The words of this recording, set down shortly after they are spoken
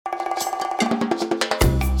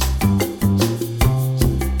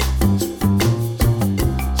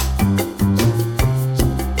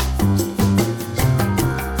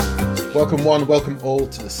Welcome one, welcome all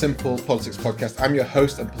to the Simple Politics Podcast. I'm your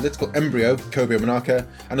host and political embryo, Kobe Monarcha,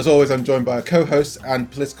 and as always I'm joined by our co-hosts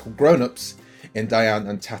and political grown-ups in Diane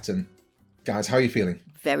and Tatton. Guys, how are you feeling?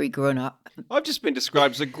 Very grown up. I've just been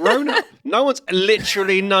described as a grown-up. No one's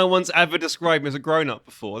ever described me as a grown-up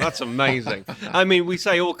before. That's amazing. I mean, we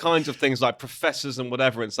say all kinds of things like professors and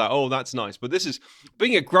whatever, and it's like, oh, that's nice. But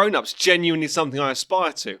being a grown-up's genuinely something I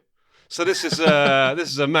aspire to. So this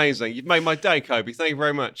is amazing. You've made my day, Kobe. Thank you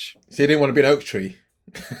very much. So you didn't want to be an oak tree?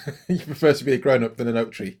 You prefer to be a grown-up than an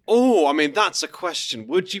oak tree? Oh, I mean, that's a question.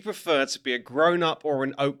 Would you prefer to be a grown-up or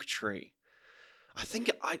an oak tree? I think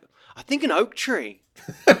an oak tree.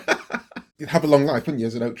 You'd have a long life, wouldn't you,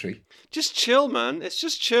 as an oak tree? Just chill, man. It's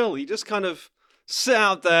just chill. You just kind of sit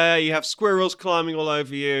out there. You have squirrels climbing all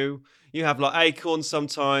over you. You have like acorns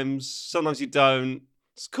sometimes. Sometimes you don't.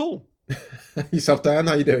 It's cool. Yourself, Diane,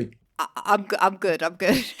 how are you doing? I'm good.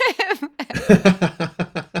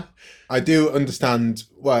 I do understand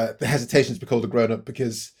why the hesitation to be called a grown-up,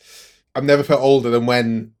 because I've never felt older than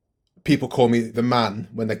when people call me the man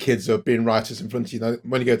when their kids are being riotous in front of you.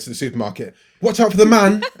 When you go to the supermarket, watch out for the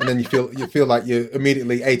man, and then you feel like you're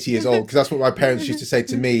immediately 80 years old, because that's what my parents used to say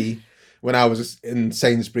to me when I was in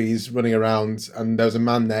Sainsbury's running around and there was a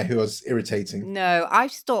man there who was irritating. No, I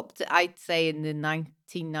stopped, I'd say, in the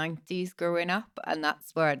 1990s growing up, and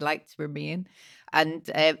that's where I'd like to remain. And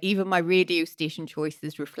even my radio station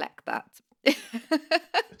choices reflect that.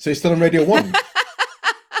 So you're still on Radio 1?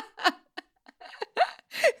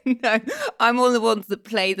 No, I'm all the ones that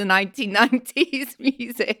play the 1990s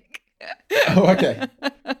music. Oh, okay.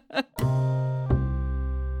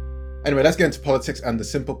 Anyway, let's get into politics and the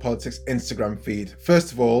Simple Politics Instagram feed.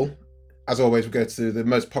 First of all, as always, we go to the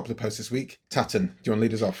most popular post this week. Tatton, do you want to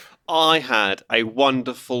lead us off? I had a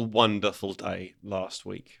wonderful, wonderful day last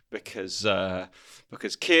week because Keir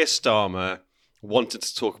Starmer wanted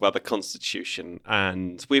to talk about the Constitution,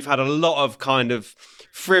 and we've had a lot of kind of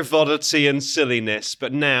frivolity and silliness,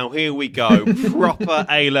 but now here we go, proper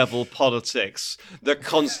A-level politics, the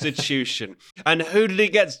Constitution. And who did he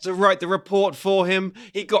get to write the report for him?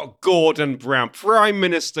 He got Gordon Brown, Prime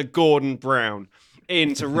Minister Gordon Brown,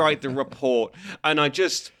 in to write the report, and I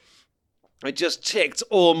just ticked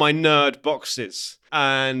all my nerd boxes,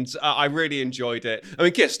 and I really enjoyed it. I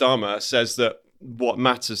mean, Keir Starmer says that what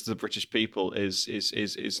matters to the British people is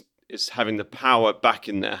having the power back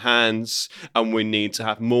in their hands, and we need to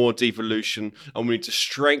have more devolution, and we need to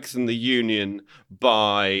strengthen the union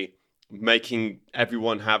by making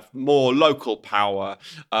everyone have more local power.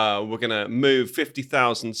 We're going to move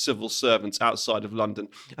 50,000 civil servants outside of London,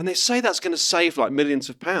 and they say that's going to save like millions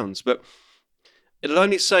of pounds, but it'll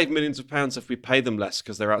only save millions of pounds if we pay them less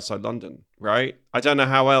because they're outside London, right? I don't know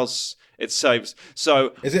how else it saves.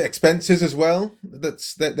 So is it expenses as well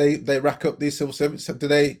that they rack up these civil servants?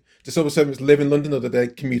 Do civil servants live in London, or do they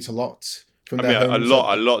commute a lot from their homes?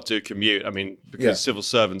 A lot do commute. I mean, because civil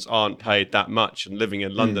servants aren't paid that much, and living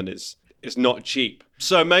in London is not cheap.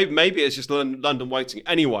 So maybe it's just London waiting.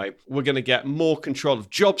 Anyway, we're going to get more control of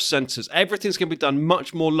job centres. Everything's going to be done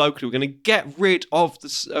much more locally. We're going to get rid of the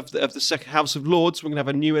second House of Lords. We're going to have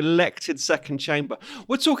a new elected second chamber.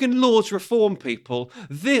 We're talking Lords reform, people.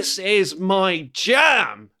 This is my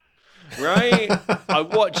jam, right? I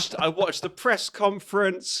watched the press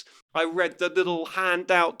conference. I read the little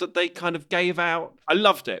handout that they kind of gave out. I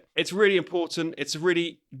loved it. It's really important. It's a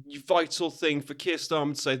really vital thing for Keir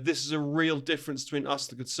Starmer to say this is a real difference between us,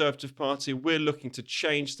 the Conservative Party. We're looking to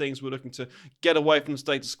change things. We're looking to get away from the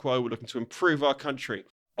status quo. We're looking to improve our country.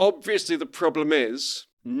 Obviously, the problem is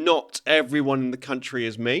not everyone in the country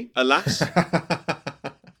is me, alas.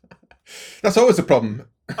 That's always a problem.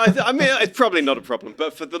 I mean, it's probably not a problem.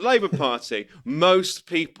 But for the Labour Party, most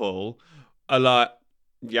people are like,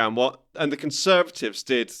 yeah, and what? And the Conservatives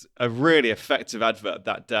did a really effective advert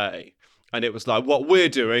that day. And it was like, what we're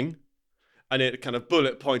doing. And it kind of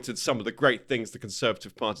bullet pointed some of the great things the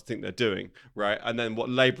Conservative Party think they're doing, right? And then what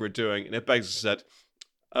Labour are doing. And it basically said,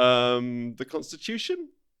 the Constitution?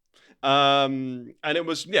 And it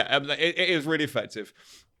was, it is really effective.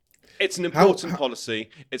 It's an important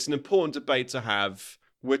policy. It's an important debate to have.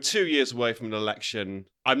 We're 2 years away from an election.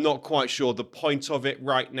 I'm not quite sure the point of it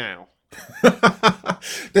right now.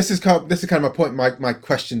 This is kind of my point, my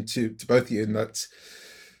question to both of you, in that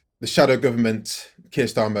the shadow government, Keir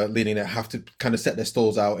Starmer leading it, have to kind of set their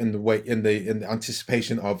stalls out in the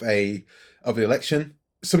anticipation of the election.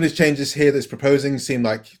 Some of these changes here that's proposing seem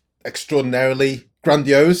like extraordinarily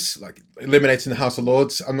grandiose, like eliminating the House of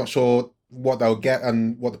Lords. I'm not sure what they'll get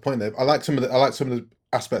and what the point is. I like some of the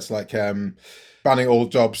aspects, like banning all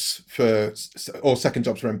second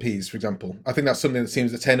jobs for MPs, for example. I think that's something that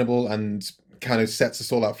seems attainable and kind of sets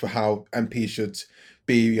us all up for how MPs should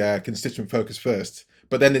be constituent focused first.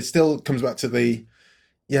 But then it still comes back to the,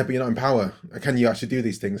 yeah, but you're not in power. Can you actually do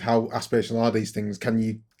these things? How aspirational are these things? Can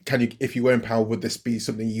you, if you were in power, would this be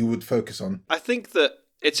something you would focus on? I think that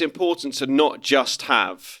it's important to not just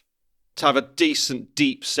have a decent,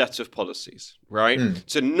 deep set of policies, right?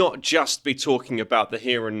 To not just be talking about the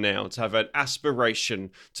here and now, to have an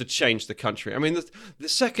aspiration to change the country. I mean, the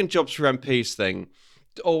second jobs for MPs thing,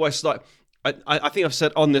 always like, I think I've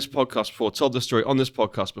said on this podcast before, told the story on this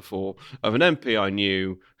podcast before of an MP I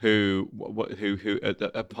knew who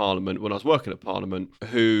at Parliament, when I was working at Parliament,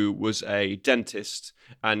 who was a dentist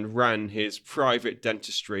and ran his private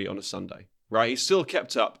dentistry on a Sunday. Right, he still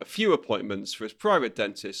kept up a few appointments for his private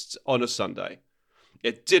dentists on a Sunday.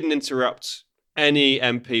 It didn't interrupt any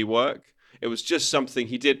MP work. It was just something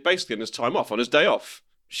he did basically on his time off, on his day off.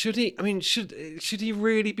 Should he? I mean, should he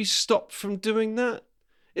really be stopped from doing that?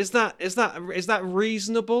 Is that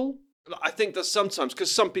reasonable? I think that sometimes,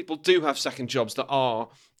 because some people do have second jobs that are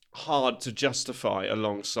hard to justify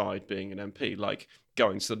alongside being an MP, like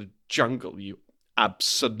going to the jungle, you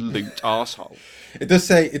absolute asshole. It does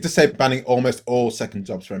say banning almost all second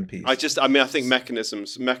jobs for MPs. I think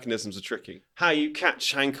mechanisms are tricky. How you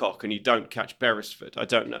catch Hancock and you don't catch Beresford, I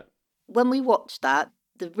don't know. When we watched that,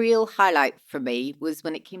 the real highlight for me was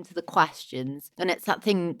when it came to the questions. And it's that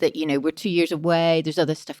thing that, we're 2 years away, there's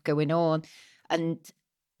other stuff going on. And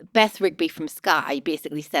Beth Rigby from Sky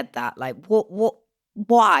basically said that, like,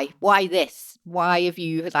 why this? Why have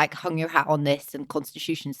you hung your hat on this and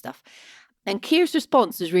constitution stuff? And Keir's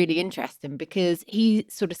response was really interesting because he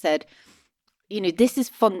sort of said, this is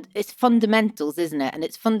it's fundamentals, isn't it? And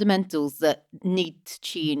it's fundamentals that need to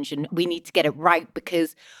change and we need to get it right,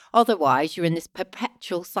 because otherwise you're in this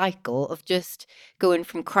perpetual cycle of just going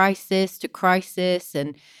from crisis to crisis.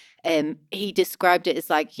 And he described it as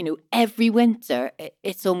every winter,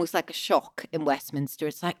 it's almost like a shock in Westminster.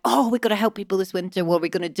 It's like, oh, we've got to help people this winter. What are we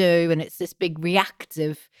going to do? And it's this big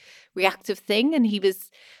reactive thing. And he was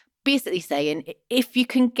basically saying, if you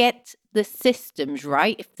can get the systems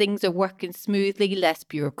right, if things are working smoothly, less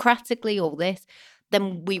bureaucratically, all this,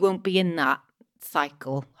 then we won't be in that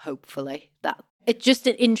cycle, hopefully. That it's just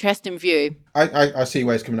an interesting view. I see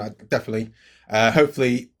where it's coming out, definitely.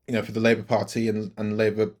 Hopefully, for the Labour Party and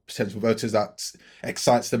Labour potential voters, that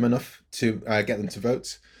excites them enough to get them to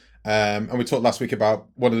vote. And we talked last week about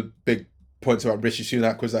one of the big points about Rishi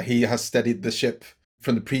Sunak was that he has steadied the ship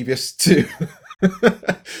from the previous two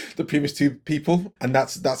the previous two people, and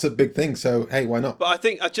that's a big thing. So hey, why not? But I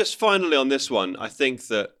think just finally on this one, I think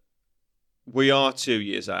that we are 2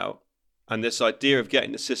 years out, and this idea of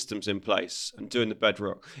getting the systems in place and doing the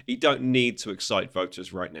bedrock, you don't need to excite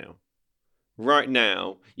voters right now. Right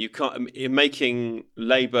now, you can't. You're making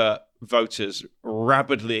Labour voters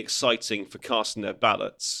rabidly exciting for casting their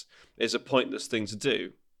ballots is a pointless thing to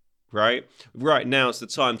do. Right now is the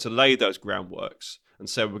time to lay those groundworks. And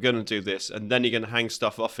so we're going to do this, and then you're going to hang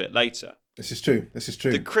stuff off it later. This is true.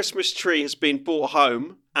 The Christmas tree has been brought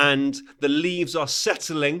home, and the leaves are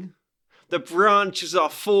settling. The branches are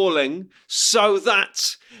falling, so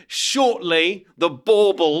that shortly the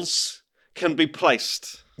baubles can be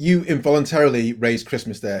placed. You involuntarily raised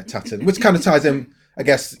Christmas there, Tatton, which kind of ties in. I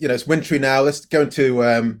guess it's wintry now. Let's go into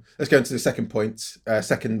the second point,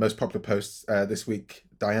 second most popular post this week,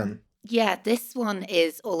 Diane. Yeah, this one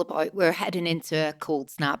is all about we're heading into a cold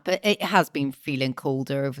snap, but it has been feeling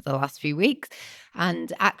colder over the last few weeks.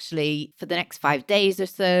 And actually, for the next 5 days or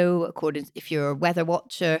so, according to, if you're a weather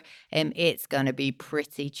watcher, it's going to be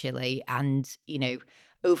pretty chilly. And,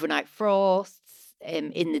 overnight frosts,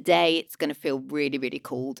 in the day, it's going to feel really, really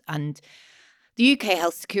cold. And the UK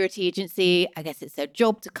Health Security Agency, I guess it's their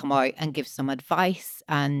job to come out and give some advice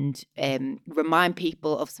and remind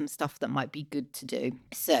people of some stuff that might be good to do.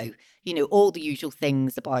 So, all the usual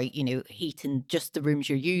things about, heating just the rooms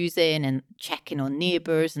you're using and checking on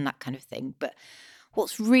neighbours and that kind of thing. But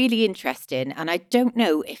what's really interesting, and I don't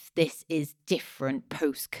know if this is different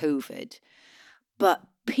post-COVID, but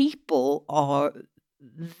people are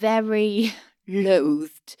very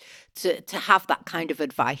loathed to have that kind of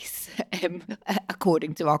advice,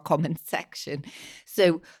 according to our comments section.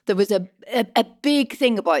 So there was a big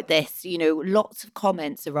thing about this, lots of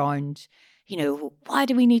comments around, why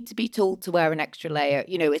do we need to be told to wear an extra layer?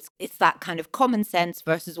 It's that kind of common sense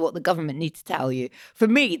versus what the government needs to tell you. For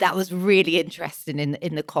me, that was really interesting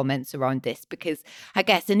in the comments around this, because I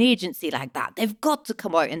guess an agency like that, they've got to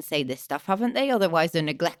come out and say this stuff, haven't they? Otherwise they're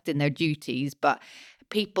neglecting their duties. But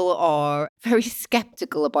people are very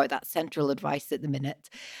skeptical about that central advice at the minute,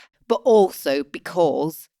 but also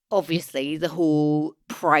because obviously the whole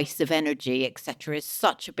price of energy, etc., is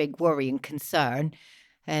such a big worry and concern.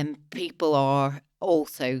 People are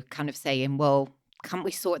also kind of saying, well, can't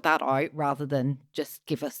we sort that out rather than just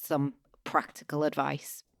give us some practical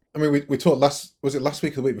advice? I mean, we talked was it last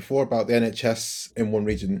week or the week before about the NHS in one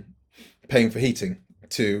region paying for heating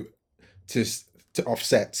to to to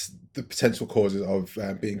offset the potential causes of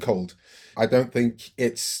being cold. I don't think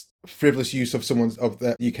it's frivolous use of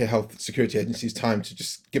the UK Health Security Agency's time to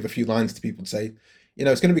just give a few lines to people and say,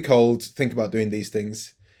 it's going to be cold. Think about doing these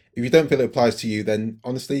things. If you don't feel it applies to you, then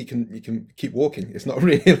honestly, you can keep walking. It's not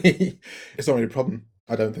really a problem,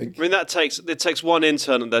 I don't think. I mean, it takes one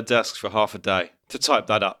intern at their desks for half a day to type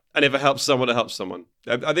that up, and if it helps someone, it helps someone.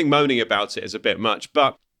 I think moaning about it is a bit much,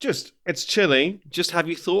 but it's chilly. Just have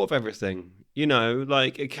you thought of everything?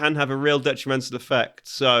 It can have a real detrimental effect.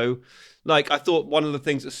 So, I thought one of the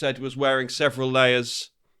things it said was wearing several layers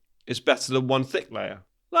is better than one thick layer.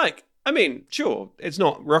 I mean, sure, it's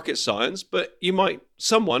not rocket science, but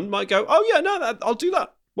someone might go, oh yeah, no, I'll do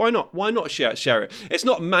that. Why not? Why not share it? It's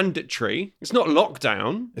not mandatory. It's not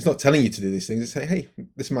lockdown. It's not telling you to do these things. It's saying, hey,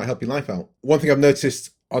 this might help your life out. One thing I've noticed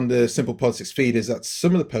on the Simple Politics feed is that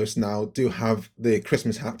some of the posts now do have the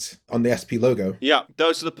Christmas hat on the SP logo. Yeah,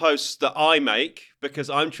 those are the posts that I make because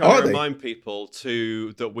I'm trying to remind people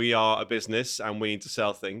that we are a business and we need to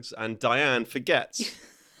sell things. And Diane forgets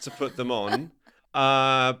to put them on.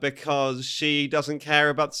 Because she doesn't care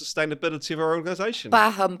about the sustainability of our organisation.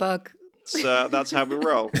 Bah humbug. So that's how we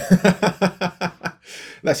roll.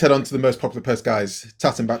 Let's head on to the most popular post, guys.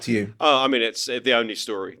 Tatton, back to you. Oh, I mean, it's the only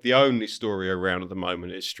story. The only story around at the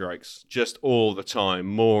moment is strikes. Just all the time,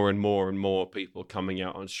 more and more and more people coming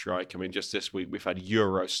out on strike. I mean, just this week we've had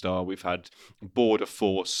Eurostar, we've had Border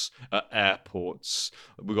Force at airports,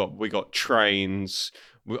 we got trains.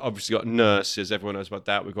 We've obviously got nurses. Everyone knows about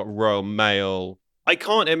that. We've got Royal Mail. I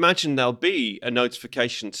can't imagine there'll be a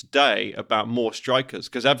notification today about more strikers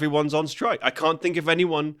because everyone's on strike. I can't think of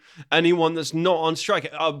anyone that's not on strike.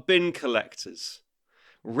 Our bin collectors,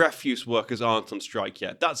 refuse workers aren't on strike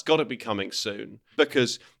yet. That's got to be coming soon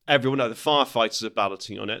because everyone knows the firefighters are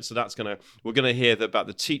balloting on it. So we're gonna hear about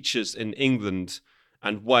the teachers in England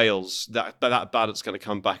and Wales. That ballot's going to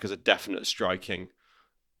come back as a definite striking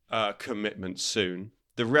commitment soon.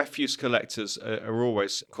 The refuse collectors are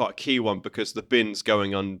always quite a key one because the bins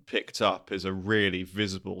going unpicked up is a really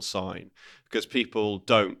visible sign because people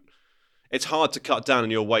don't. It's hard to cut down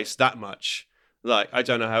on your waste that much. I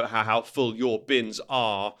don't know how full your bins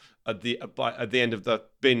are at the end of the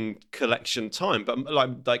bin collection time, but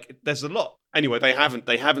there's a lot. Anyway, they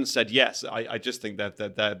haven't said yes. I just think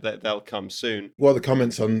that they'll come soon. What are the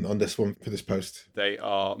comments on this one for this post? They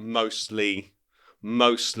are mostly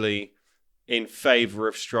in favour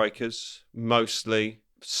of strikers, mostly.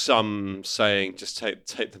 Some saying just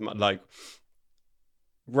take them,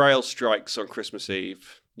 rail strikes on Christmas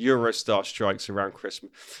Eve, Eurostar strikes around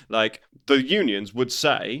Christmas. The unions would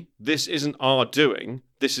say, this isn't our doing,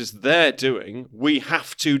 this is their doing. We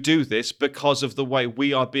have to do this because of the way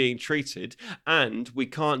we are being treated, and we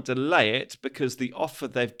can't delay it because the offer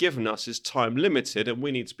they've given us is time limited, and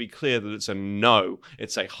we need to be clear that it's a no.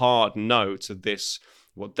 It's a hard no to this,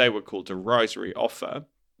 what they would call derisory offer.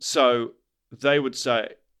 So they would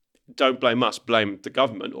say, don't blame us, blame the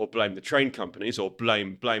government or blame the train companies or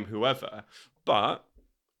blame whoever. But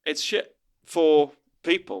it's shit for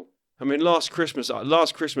people. I mean, last Christmas I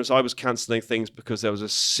was cancelling things because there was a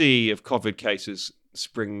sea of COVID cases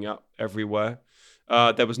springing up everywhere.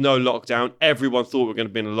 There was no lockdown. Everyone thought we were going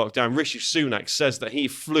to be in a lockdown. Rishi Sunak says that he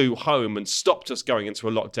flew home and stopped us going into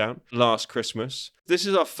a lockdown last Christmas. This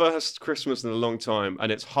is our first Christmas in a long time, and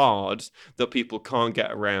it's hard that people can't get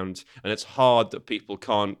around, and it's hard that people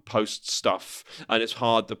can't post stuff, and it's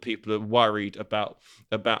hard that people are worried about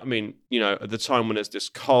at the time when there's this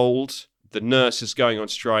cold, the nurses going on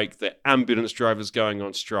strike, the ambulance drivers going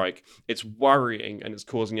on strike. It's worrying and it's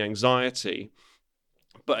causing anxiety.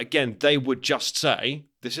 But again, they would just say,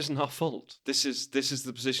 this isn't our fault. This is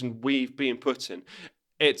the position we've been put in.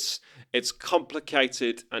 It's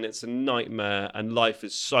complicated and it's a nightmare, and life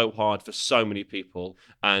is so hard for so many people.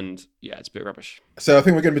 And yeah, it's a bit rubbish. So I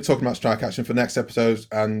think we're going to be talking about strike action for next episode,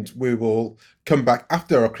 and we will come back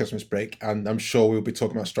after our Christmas break, and I'm sure we'll be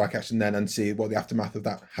talking about strike action then and see what the aftermath of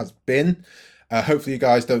that has been. Hopefully you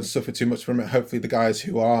guys don't suffer too much from it. Hopefully the guys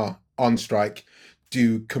who are on strike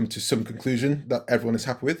do come to some conclusion that everyone is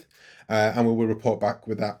happy with, and we will report back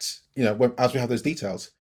with that, as we have those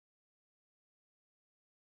details.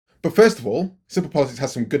 But first of all, Simple Politics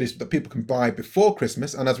has some goodies that people can buy before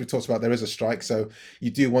Christmas. And as we talked about, there is a strike, so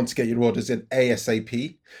you do want to get your orders in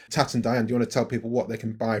ASAP. Tat and Diane, do you want to tell people what they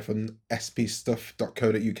can buy from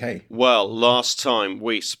spstuff.co.uk? Well, last time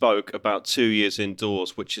we spoke about 2 Years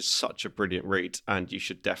Indoors, which is such a brilliant read, and you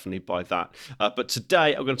should definitely buy that. But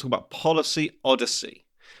today I'm going to talk about Policy Odyssey,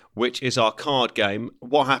 which is our card game.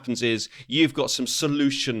 What happens is you've got some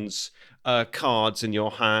solutions cards in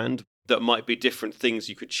your hand that might be different things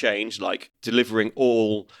you could change, like delivering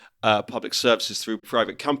all public services through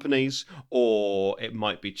private companies, or it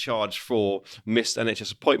might be charged for missed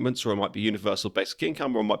NHS appointments, or it might be universal basic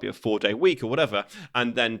income, or it might be a 4-day week or whatever.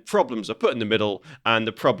 And then problems are put in the middle, and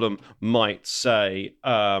the problem might say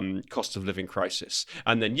cost of living crisis.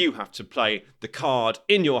 And then you have to play the card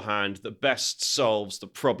in your hand that best solves the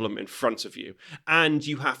problem in front of you. And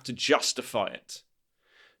you have to justify it.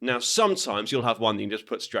 Now, sometimes you'll have one that you can just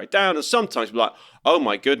put straight down, and sometimes you'll be like, oh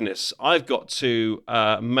my goodness, I've got to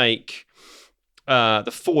make the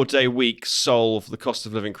 4-day week solve the cost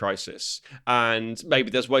of living crisis. And maybe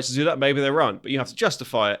there's ways to do that, maybe there aren't, but you have to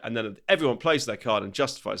justify it, and then everyone plays their card and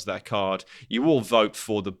justifies their card. You all vote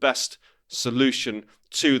for the best solution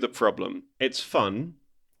to the problem. It's fun,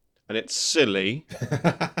 and it's silly,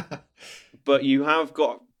 but you have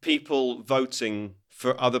got people voting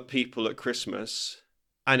for other people at Christmas.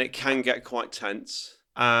 And it can get quite tense,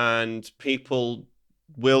 and people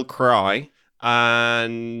will cry,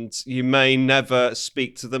 and you may never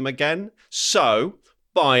speak to them again. So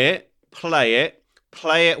buy it, play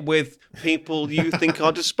it with people you think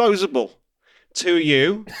are disposable to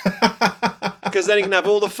you, because then you can have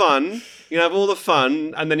all the fun. You can have all the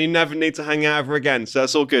fun, and then you never need to hang out ever again. So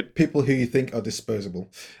that's all good. People who you think are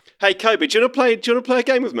disposable. Hey, Kobe, do you want to play a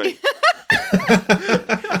game with me?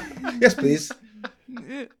 Yes, please.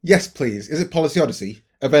 Yes, please. Is it Policy Odyssey?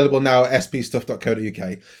 Available now at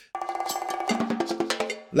spstuff.co.uk.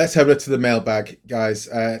 Let's head over to the mailbag, guys.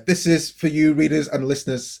 This is for you readers and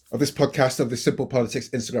listeners of this podcast, of the Simple Politics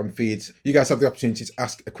Instagram feed. You guys have the opportunity to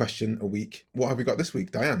ask a question a week. What have we got this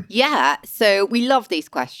week, Diane? Yeah, so we love these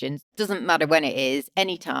questions. Doesn't matter when it is,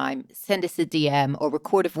 anytime. Send us a DM or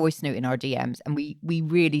record a voice note in our DMs. And we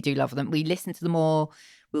really do love them. We listen to them all.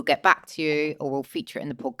 We'll get back to you, or we'll feature it in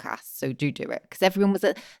the podcast. So do it, because everyone was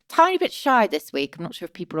a tiny bit shy this week. I'm not sure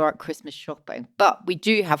if people are at Christmas shopping, but we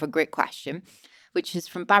do have a great question, which is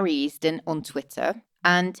from Barry Easton on Twitter.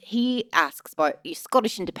 And he asks about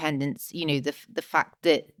Scottish independence, you know, the fact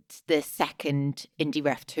that the second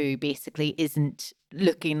IndyRef 2 basically isn't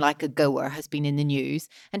looking like a goer, has been in the news.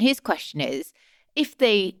 And his question is, if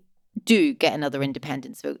they do get another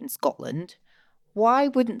independence vote in Scotland, why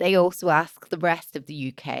wouldn't they also ask the rest of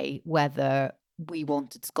the UK whether we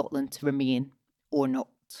wanted Scotland to remain or not?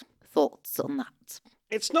 Thoughts on that?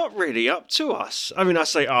 It's not really up to us. I mean, I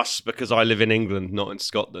say us because I live in England, not in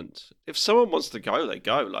Scotland. If someone wants to go, they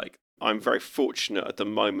go. Like, I'm very fortunate at the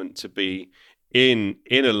moment to be in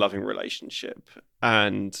a loving relationship,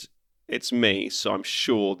 and it's me, so I'm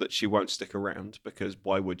sure that she won't stick around, because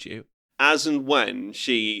why would you? As and when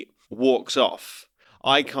she walks off,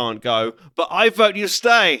 I can't go, but I vote you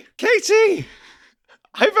stay. Katie,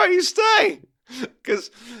 I vote you stay. Because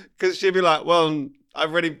she'd be like, well,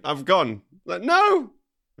 I've gone. Like, no,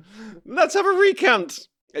 let's have a recount.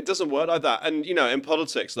 It doesn't work like that. And, you know, in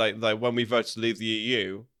politics, like when we voted to leave the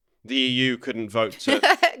EU couldn't vote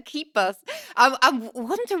to keep us. I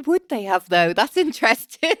wonder, would they have, though? That's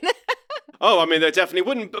interesting. Oh, I mean, they definitely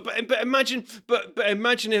wouldn't. But imagine, but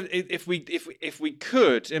imagine if we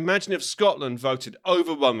could imagine if Scotland voted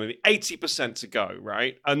overwhelmingly 80% to go,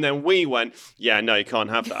 right, and then we went, yeah, no, you can't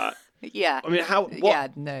have that. Yeah. I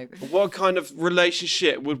mean, what kind of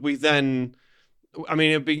relationship would we then? I mean,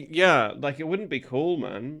 it'd be it wouldn't be cool,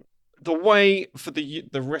 man. The way for the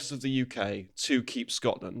rest of the UK to keep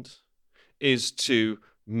Scotland is to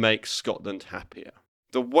make Scotland happier.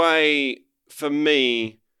 The way for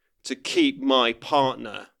me to keep my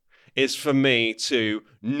partner is for me to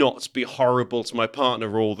not be horrible to my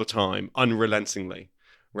partner all the time, unrelentingly,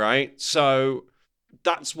 right? So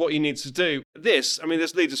that's what you need to do. This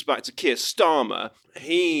leads us back to Keir Starmer.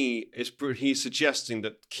 He's suggesting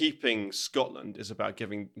that keeping Scotland is about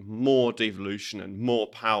giving more devolution and more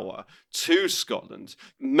power to Scotland,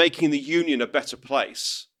 making the union a better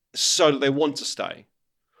place so that they want to stay,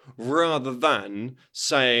 rather than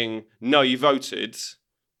saying, no, you voted,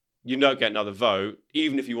 you don't get another vote.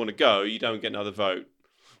 Even if you want to go, you don't get another vote.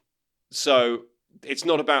 So it's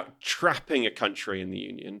not about trapping a country in the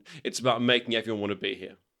union. It's about making everyone want to be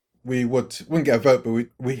here. We wouldn't get a vote, but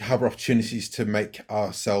we have opportunities to make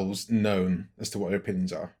ourselves known as to what our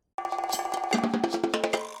opinions are.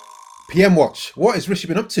 PM Watch. What has Rishi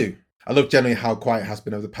been up to? I love generally how quiet it has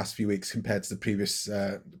been over the past few weeks compared to the previous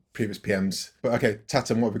PMs. But okay,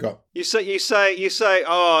 Tatum, what have we got? You say,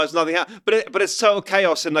 oh, there's nothing happening, but it's total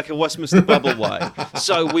chaos in like a Westminster bubble way.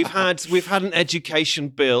 So we've had an education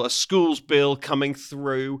bill, a schools bill coming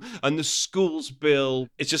through, and the schools bill,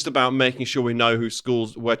 it's just about making sure we know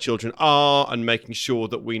where children are, and making sure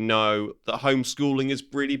that we know that homeschooling is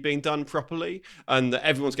really being done properly, and that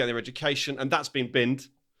everyone's getting their education, and that's been binned.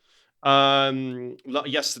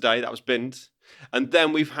 Yesterday that was binned, and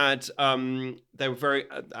then we've had they were very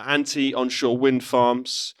anti onshore wind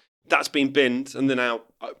farms. That's been binned, and they're now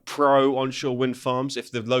pro onshore wind farms if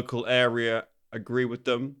the local area agree with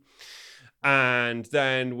them. And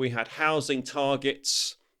then we had housing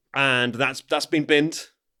targets, and that's been binned.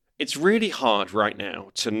 It's really hard right now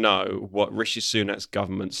to know what Rishi Sunak's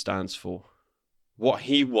government stands for, what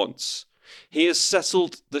he wants. He has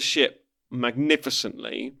settled the ship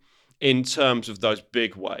magnificently in terms of those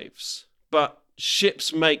big waves. But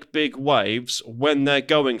ships make big waves when they're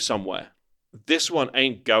going somewhere. This one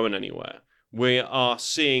ain't going anywhere. We are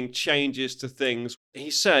seeing changes to things. He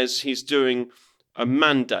says he's doing a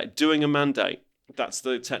mandate. That's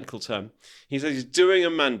the technical term. He says he's doing a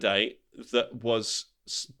mandate that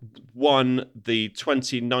won the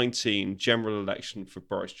 2019 general election for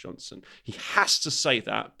Boris Johnson. He has to say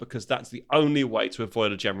that because that's the only way to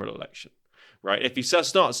avoid a general election. Right? If he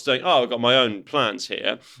starts saying, "Oh, I've got my own plans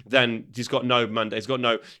here," then he's got no mandate.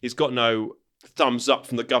 He's got no thumbs up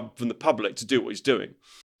from the public to do what he's doing.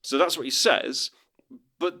 So that's what he says.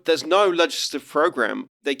 But there's no legislative program.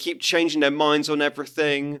 They keep changing their minds on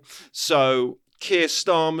everything. So Keir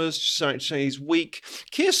Starmer's saying he's weak.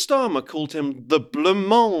 Keir Starmer called him the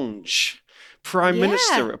blancmange Prime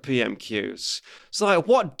Minister at PMQs. It's like,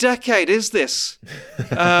 what decade is this,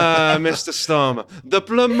 Mr. Starmer? The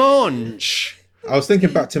blancmange. I was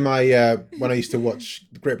thinking back to my when I used to watch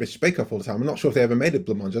the Great British Bake Off all the time. I'm not sure if they ever made a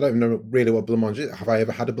blancmange. I don't even know really what blancmange is. Have I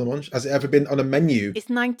ever had a blancmange? Has it ever been on a menu? It's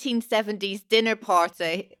 1970s dinner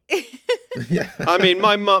party. Yeah. I mean,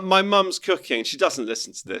 my mum's cooking. She doesn't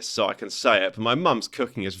listen to this, so I can say it. But my mum's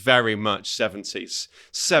cooking is very much 70s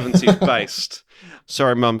based.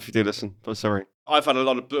 Sorry, Mum, if you do listen. I'm sorry. I've had a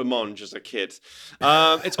lot of blancmange as a kid.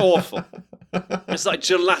 It's awful. It's like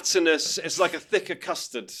gelatinous. It's like a thicker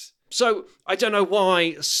custard. So I don't know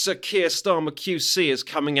why Sir Keir Starmer QC is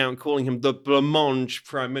coming out and calling him the blancmange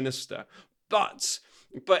Prime Minister. But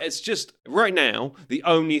it's just, right now, the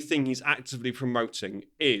only thing he's actively promoting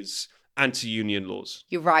is anti-union laws.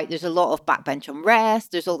 You're right. There's a lot of backbench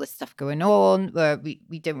unrest. There's all this stuff going on where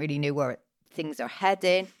we don't really know where things are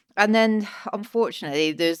heading. And then,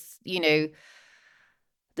 unfortunately, there's,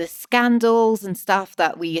 the scandals and stuff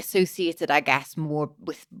that we associated, I guess, more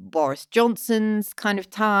with Boris Johnson's kind of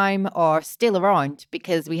time are still around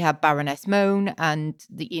because we have Baroness Mone and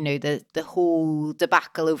the whole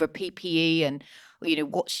debacle over PPE and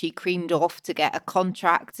what she creamed off to get a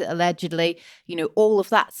contract allegedly. All of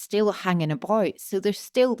that's still hanging about. So there's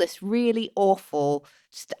still this really awful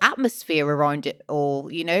just atmosphere around it all,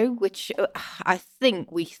 which I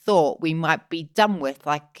think we thought we might be done with.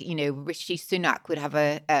 Like, Rishi Sunak would have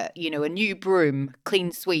a new broom,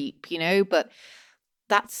 clean sweep, but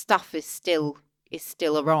that stuff is still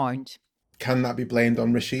around. Can that be blamed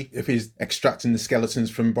on Rishi if he's extracting the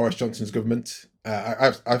skeletons from Boris Johnson's government?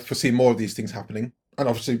 I foresee more of these things happening. And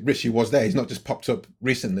obviously Rishi was there. He's not just popped up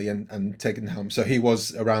recently and taken the helm. So he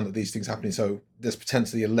was around at these things happening. So there's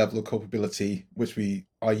potentially a level of culpability which we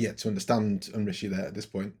are yet to understand on Rishi there at this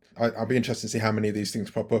point. I'll be interested to see how many of these things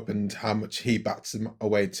pop up and how much he bats them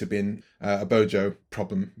away to being a Bojo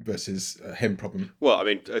problem versus a him problem. Well, I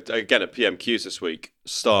mean, again, at PMQs this week,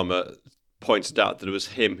 Starmer pointed out that it was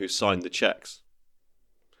him who signed the checks.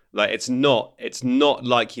 Like, it's not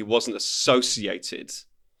like he wasn't associated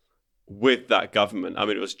with that government. I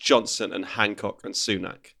mean, it was Johnson and Hancock and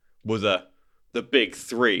Sunak were the big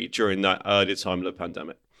three during that early time of the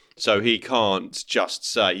pandemic. So he can't just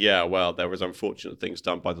say, yeah, well, there was unfortunate things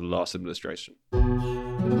done by the last administration.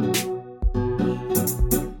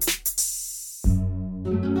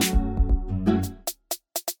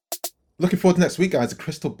 Looking forward to next week, guys. A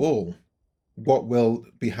crystal ball. What will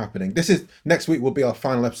be happening? Next week will be our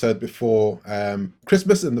final episode before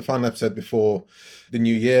Christmas and the final episode before the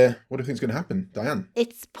new year. What do you think is going to happen, Diane?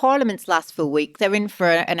 It's Parliament's last full week. They're in for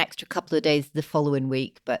an extra couple of days the following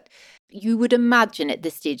week, but you would imagine at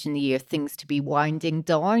this stage in the year things to be winding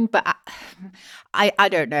down. But I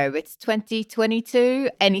don't know. It's 2022.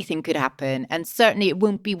 Anything could happen, and certainly it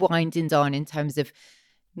won't be winding down in terms of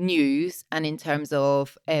news and in terms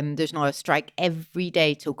of there's now a strike every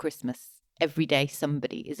day till Christmas. Every day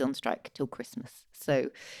somebody is on strike till Christmas. So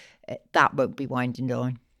that won't be winding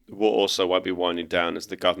down. What also won't be winding down is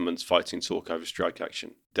the government's fighting talk over strike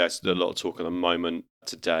action. There's a lot of talk at the moment,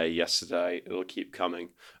 today, yesterday, it'll keep coming,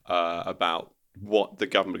 about what the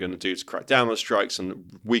government are going to do to crack down on strikes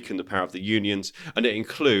and weaken the power of the unions. And it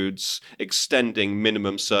includes extending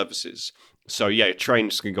minimum services. So, yeah,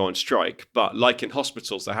 trains can go on strike, but like in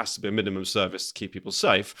hospitals, there has to be a minimum service to keep people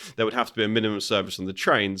safe. There would have to be a minimum service on the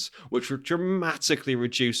trains, which dramatically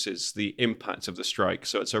reduces the impact of the strike.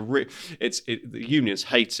 So the unions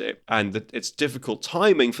hate it, and it's difficult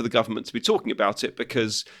timing for the government to be talking about it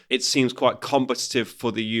because it seems quite competitive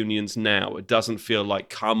for the unions now. It doesn't feel like,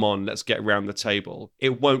 come on, let's get around the table.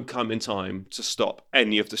 It won't come in time to stop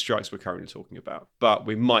any of the strikes we're currently talking about, but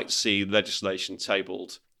we might see legislation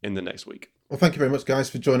tabled in the next week. Well, thank you very much, guys,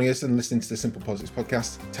 for joining us and listening to the Simple Politics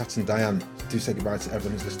podcast. Tat and Diane, do say goodbye to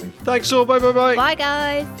everyone who's listening. Thanks all. Bye. Bye,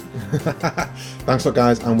 guys. Thanks a lot,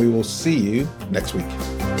 guys, and we will see you next week.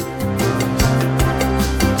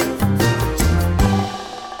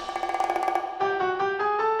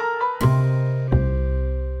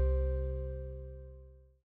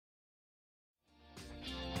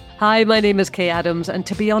 Hi, my name is Kay Adams, and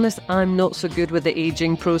to be honest, I'm not so good with the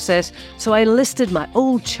ageing process, so I enlisted my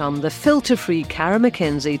old chum, the filter-free Cara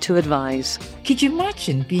McKenzie, to advise. Could you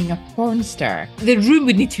imagine being a porn star? The room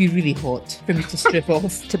would need to be really hot for me to strip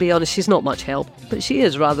off. To be honest, she's not much help, but she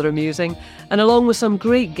is rather amusing. And along with some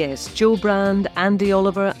great guests, Jo Brand, Andy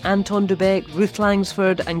Oliver, Anton Dubek, Ruth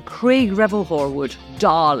Langsford and Craig Revel-Horwood,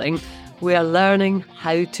 darling, we are learning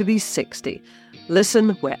how to be 60.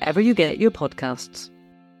 Listen wherever you get your podcasts.